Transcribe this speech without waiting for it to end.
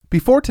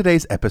Before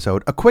today's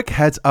episode, a quick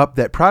heads up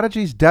that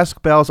Prodigy's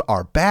desk bells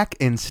are back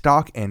in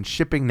stock and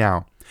shipping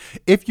now.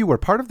 If you were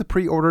part of the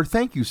pre-order,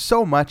 thank you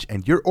so much,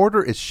 and your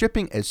order is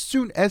shipping as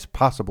soon as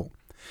possible.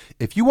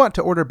 If you want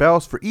to order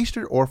bells for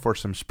Easter or for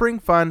some spring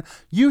fun,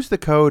 use the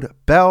code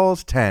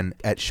BELLS10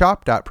 at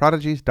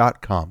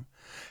shop.prodigies.com.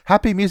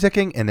 Happy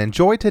musicking and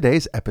enjoy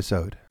today's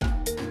episode.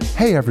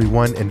 Hey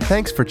everyone, and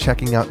thanks for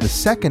checking out the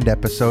second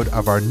episode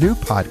of our new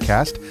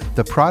podcast,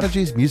 the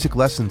Prodigy's Music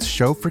Lessons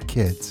Show for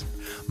Kids.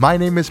 My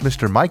name is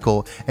Mr.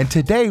 Michael, and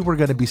today we're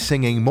going to be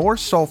singing more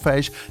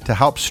solfege to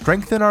help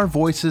strengthen our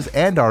voices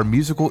and our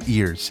musical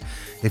ears.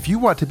 If you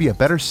want to be a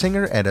better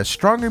singer and a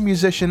stronger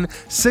musician,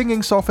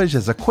 singing solfege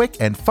is a quick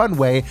and fun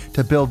way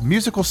to build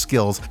musical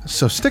skills,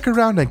 so stick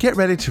around and get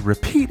ready to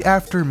repeat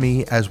after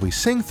me as we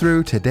sing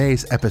through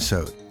today's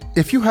episode.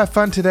 If you have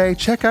fun today,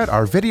 check out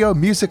our video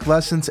music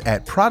lessons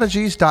at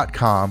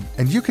prodigies.com,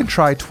 and you can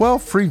try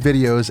 12 free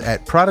videos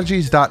at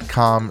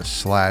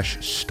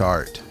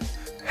prodigies.com/start.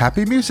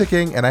 Happy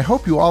musicking, and I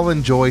hope you all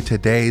enjoy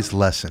today's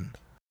lesson.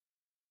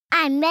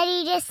 I'm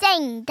ready to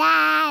sing,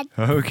 Dad.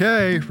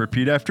 Okay,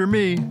 repeat after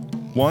me.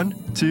 1,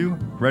 2,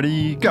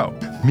 ready, go.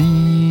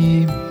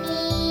 Mi,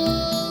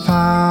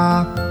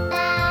 fa,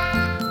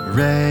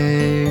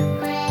 re,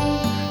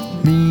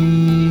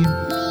 mi,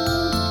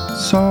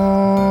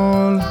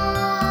 sol,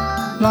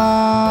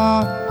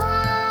 la,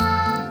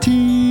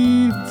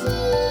 ti,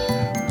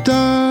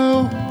 do.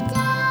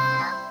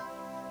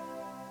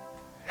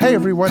 Hey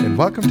everyone, and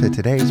welcome to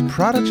today's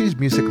Prodigy's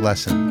music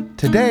lesson.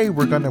 Today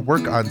we're going to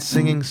work on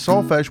singing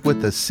solfege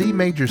with the C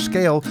major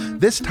scale,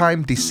 this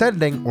time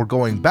descending or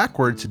going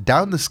backwards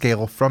down the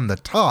scale from the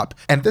top.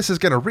 And this is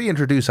going to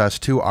reintroduce us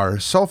to our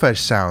solfege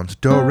sounds,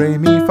 do, re,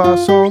 mi, fa,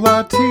 sol,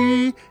 la,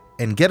 ti,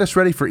 and get us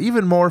ready for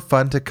even more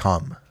fun to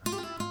come.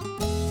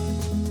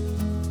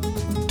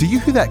 Do you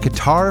hear that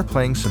guitar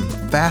playing some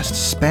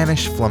fast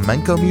Spanish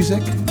flamenco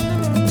music?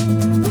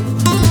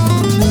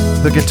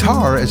 The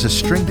guitar is a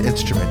stringed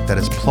instrument that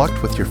is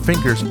plucked with your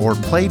fingers or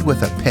played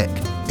with a pick.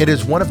 It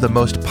is one of the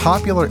most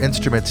popular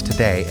instruments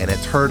today, and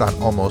it's heard on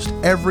almost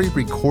every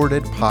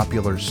recorded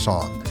popular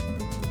song.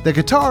 The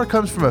guitar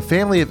comes from a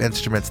family of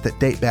instruments that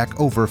date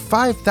back over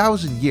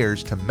 5,000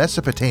 years to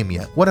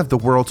Mesopotamia, one of the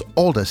world's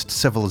oldest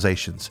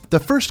civilizations. The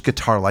first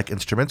guitar-like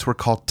instruments were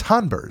called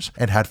tamburs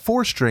and had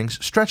 4 strings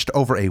stretched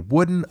over a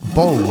wooden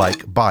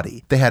bowl-like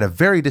body. They had a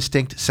very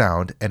distinct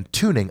sound and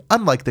tuning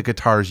unlike the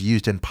guitars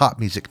used in pop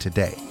music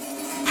today.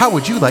 How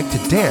would you like to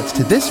dance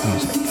to this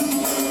music?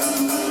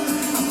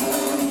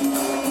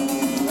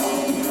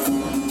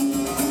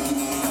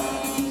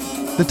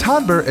 The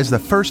tambur is the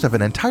first of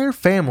an entire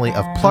family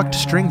of plucked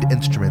stringed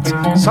instruments,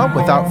 some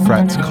without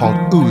frets called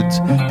ouds,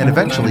 and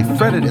eventually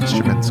fretted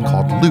instruments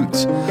called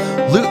lutes.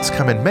 Lutes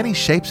come in many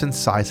shapes and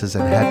sizes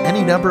and have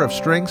any number of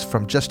strings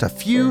from just a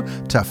few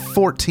to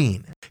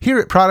 14. Here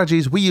at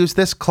Prodigies, we use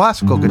this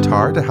classical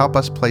guitar to help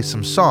us play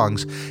some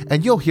songs,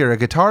 and you'll hear a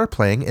guitar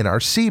playing in our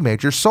C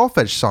major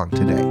solfege song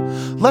today.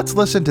 Let's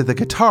listen to the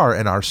guitar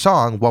in our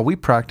song while we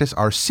practice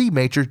our C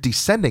major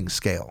descending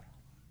scale.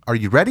 Are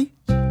you ready?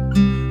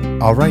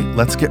 All right,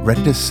 let's get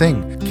ready to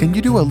sing. Can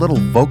you do a little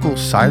vocal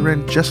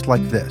siren just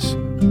like this?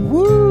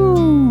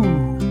 Woo!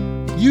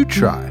 You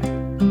try.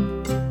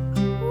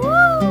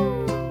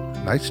 Woo!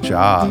 Nice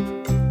job.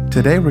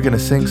 Today we're going to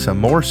sing some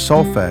more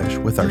solfege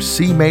with our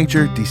C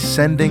major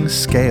descending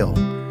scale.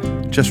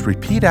 Just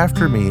repeat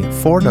after me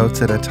 4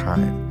 notes at a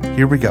time.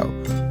 Here we go.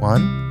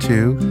 1,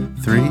 2,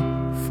 3,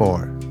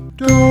 4.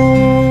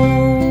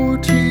 Do,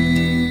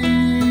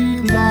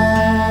 ti,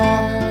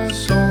 la,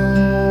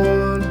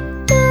 sol.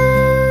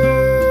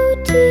 Do,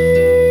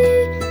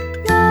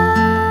 ti,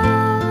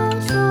 la,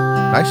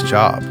 sol. Nice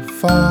job.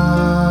 Fa,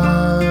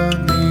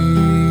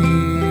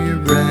 mi,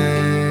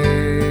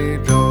 re,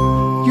 do.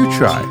 You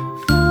try.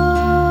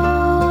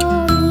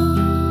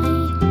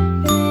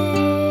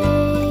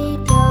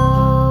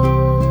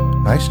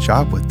 Nice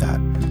job with that.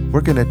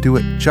 We're going to do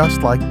it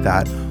just like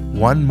that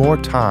one more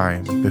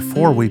time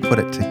before we put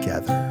it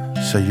together.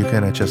 So you're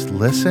going to just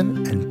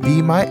listen and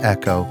be my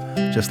echo.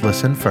 Just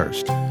listen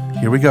first.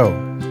 Here we go.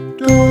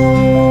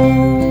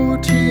 Do,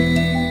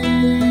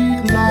 ti,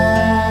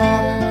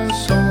 la,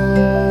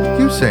 sol.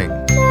 You sing.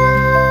 Do,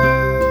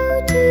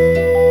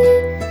 ti,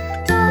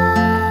 la,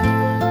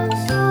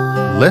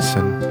 sol.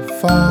 Listen.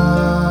 Fa,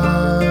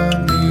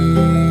 mi,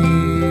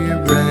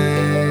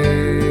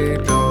 re,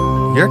 do.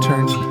 Your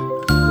turn.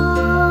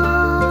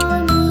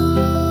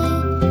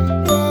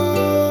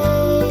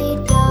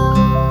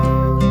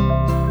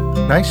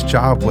 Nice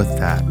job with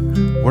that.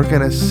 We're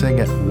going to sing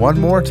it one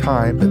more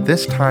time, but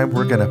this time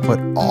we're going to put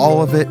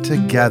all of it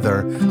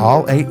together,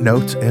 all 8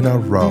 notes in a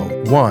row.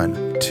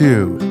 1,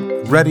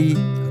 2, ready,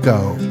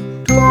 go.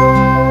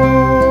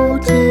 Do,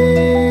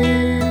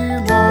 ti,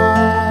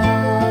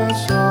 la,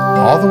 sol.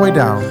 All the way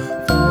down.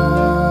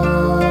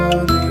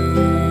 Fa, mi,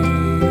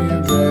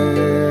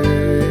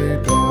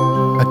 re,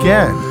 do.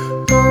 Again.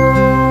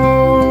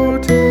 Do,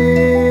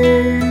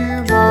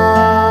 ti,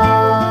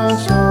 la,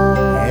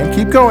 sol. And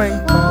keep going.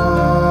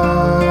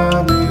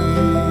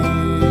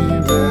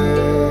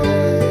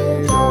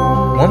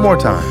 One more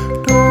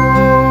time.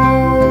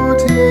 Do,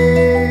 ti,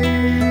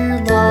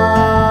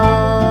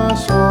 la,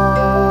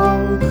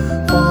 sol,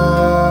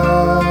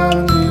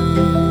 fa, mi,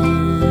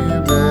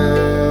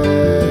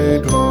 re,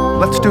 do.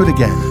 Let's do it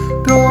again.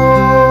 Do,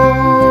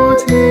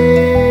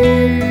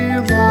 ti,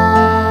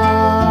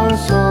 la,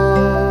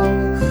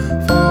 sol,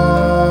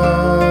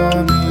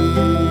 fa, mi,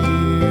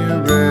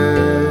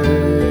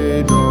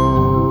 re, do.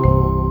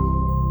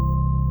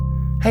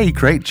 Hey,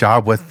 great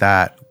job with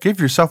that. Give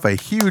yourself a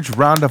huge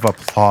round of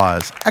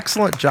applause.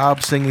 Excellent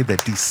job singing the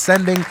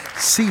descending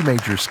C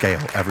major scale,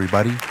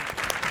 everybody.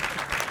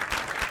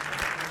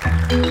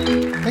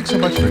 Thanks so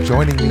much for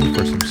joining me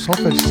for some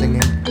solfege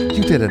singing.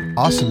 You did an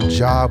awesome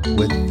job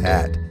with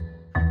that.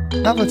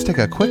 Now let's take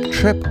a quick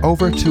trip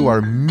over to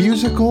our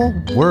musical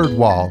word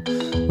wall,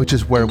 which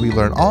is where we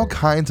learn all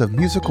kinds of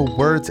musical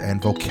words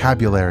and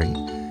vocabulary.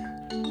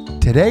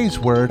 Today's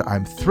word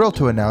I'm thrilled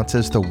to announce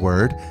is the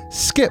word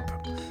skip.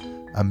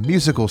 A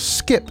musical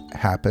skip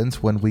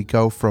happens when we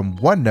go from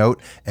one note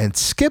and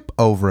skip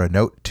over a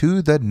note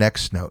to the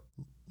next note.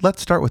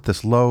 Let's start with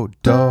this low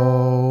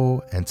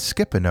do and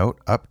skip a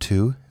note up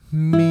to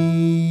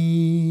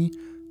mi.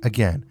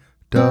 Again,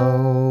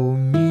 do,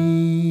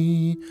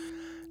 mi.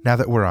 Now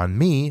that we're on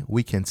mi,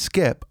 we can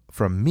skip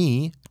from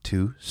mi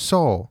to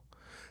sol.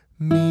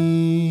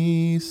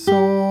 Mi,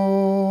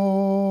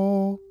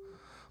 sol.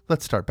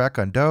 Let's start back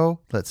on do.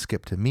 Let's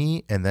skip to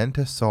mi and then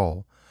to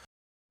sol.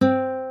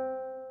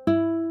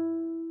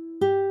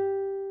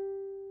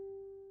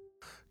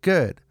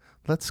 Good.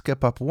 Let's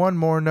skip up one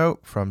more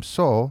note from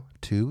sol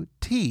to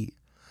ti.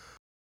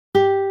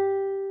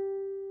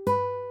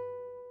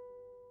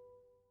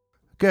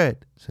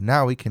 Good. So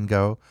now we can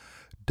go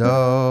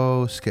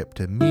do, skip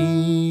to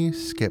mi,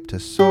 skip to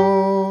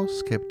sol,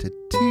 skip to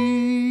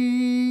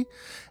ti.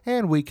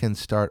 And we can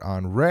start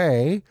on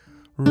re,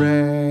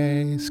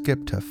 re,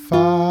 skip to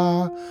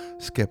fa,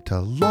 skip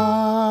to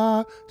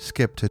la,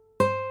 skip to.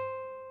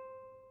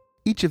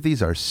 Each of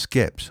these are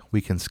skips. We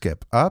can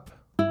skip up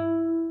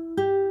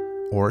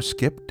or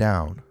skip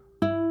down.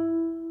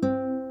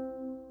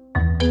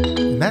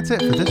 And that's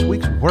it for this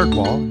week's Word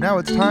Wall. Now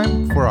it's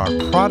time for our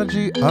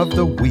Prodigy of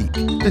the Week.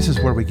 This is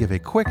where we give a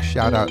quick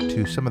shout out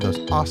to some of those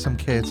awesome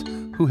kids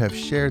who have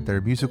shared their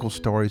musical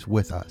stories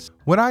with us.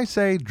 When I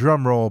say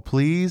drum roll,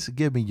 please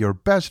give me your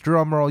best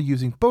drum roll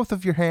using both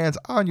of your hands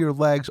on your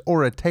legs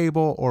or a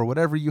table or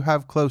whatever you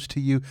have close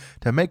to you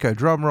to make a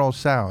drum roll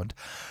sound.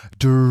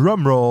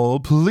 Drum roll,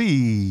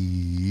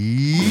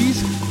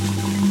 please.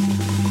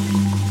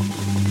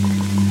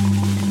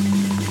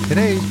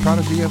 Today's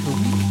Prodigy of the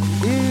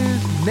Week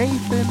is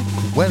Nathan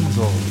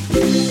Wenzel.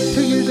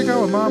 2 years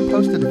ago, a mom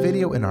posted a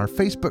video in our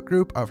Facebook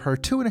group of her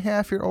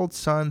 2.5-year-old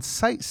son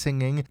sight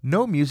singing,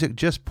 no music,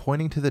 just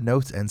pointing to the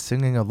notes and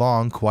singing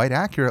along quite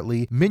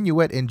accurately,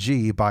 Minuet in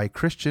G by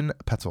Christian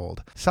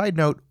Petzold. Side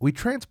note, we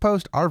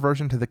transposed our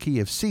version to the key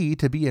of C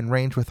to be in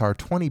range with our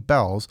 20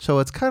 bells, so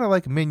it's kind of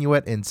like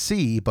Minuet in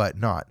C, but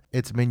not.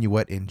 It's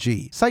Minuet in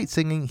G. Sight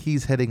singing,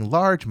 he's hitting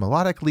large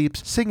melodic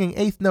leaps, singing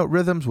eighth note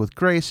rhythms with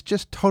grace,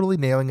 just totally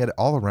nailing it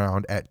all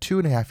around at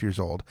 2.5 years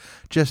old.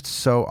 Just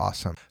so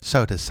awesome.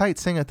 So to sight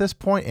sing at this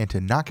point and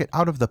to knock it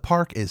out of the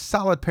park is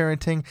solid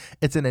parenting.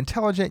 It's an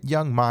intelligent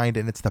young mind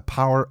and it's the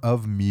power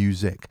of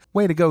music.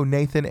 Way to go,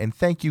 Nathan, and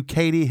thank you,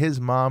 Katie,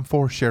 his mom,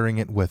 for sharing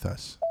it with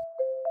us.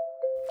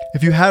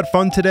 If you had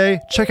fun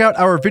today, check out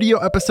our video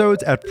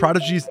episodes at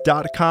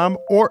prodigies.com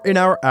or in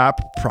our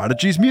app,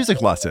 Prodigies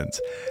Music Lessons.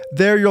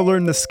 There you'll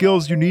learn the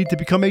skills you need to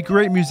become a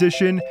great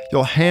musician,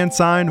 you'll hand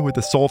sign with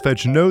the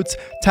solfege notes,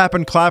 tap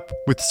and clap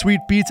with sweet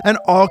beats and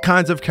all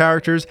kinds of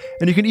characters,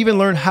 and you can even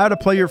learn how to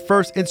play your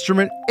first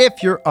instrument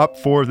if you're up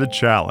for the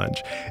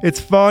challenge. It's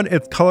fun,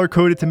 it's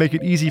color-coded to make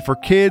it easy for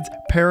kids,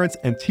 parents,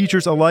 and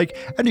teachers alike,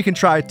 and you can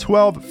try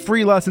 12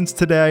 free lessons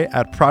today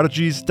at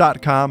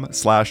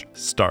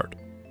prodigies.com/start.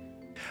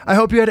 I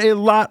hope you had a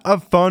lot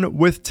of fun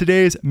with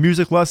today's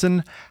music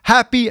lesson.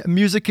 Happy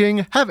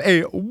musicking. Have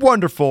a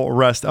wonderful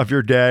rest of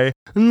your day.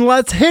 And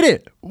let's hit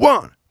it.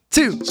 1,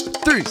 2,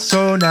 3.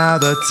 So now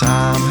the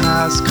time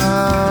has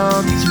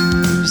come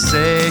to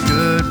say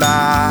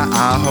goodbye.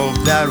 I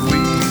hope that we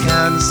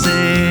can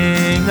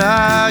sing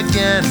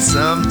again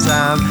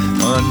sometime.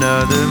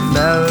 Another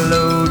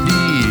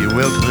melody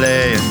we'll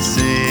play and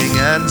sing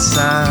and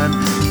sign.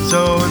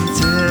 So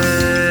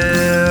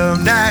until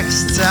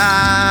next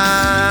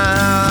time,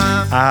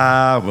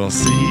 I will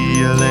see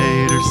you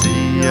later,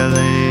 see you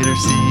later,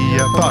 see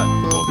ya. But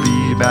we'll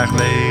be back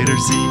later,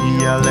 see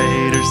ya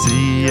later,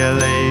 see ya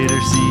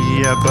later,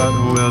 see ya. But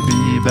we'll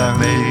be back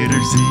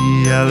later,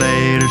 see ya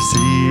later,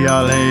 see ya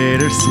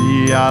later,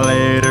 see ya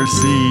later,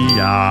 see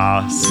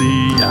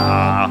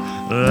ya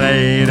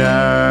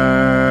later.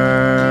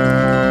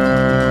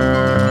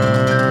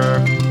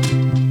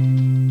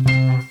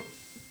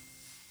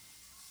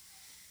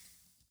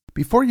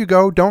 Before you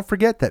go, don't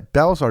forget that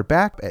bells are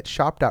back at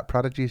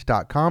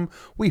shop.prodigies.com.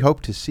 We hope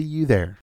to see you there.